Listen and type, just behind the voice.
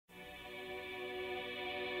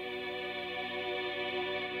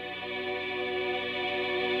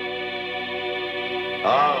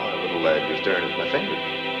Ah, little lad, you're staring at my finger.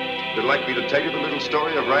 Would you like me to tell you the little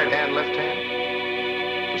story of right hand, left hand?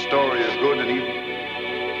 The story of good and evil.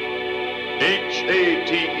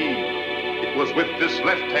 H-A-T-E. It was with this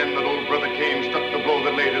left hand that old brother Cain struck the blow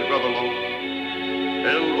that laid his brother low.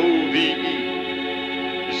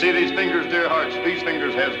 L-O-V-E. You see these fingers, dear hearts? These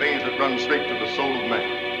fingers has veins that run straight to the soul of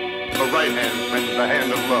man. The right hand, friends, the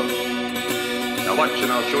hand of love. Now watch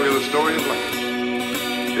and I'll show you the story of life.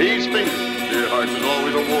 These fingers, dear hearts, is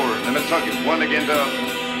always a war and a tugging, one against the other.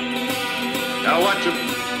 Now watch them.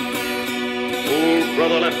 Old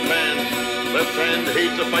brother left hand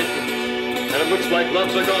hates a fighting, and it looks like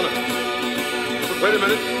love's a goner. But wait a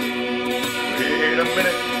minute. Wait a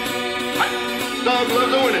minute. Hot dog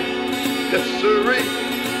loves a winning. Yes, sirree.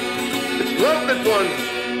 It's love that won.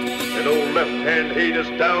 And old left hand hate is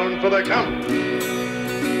down for the count.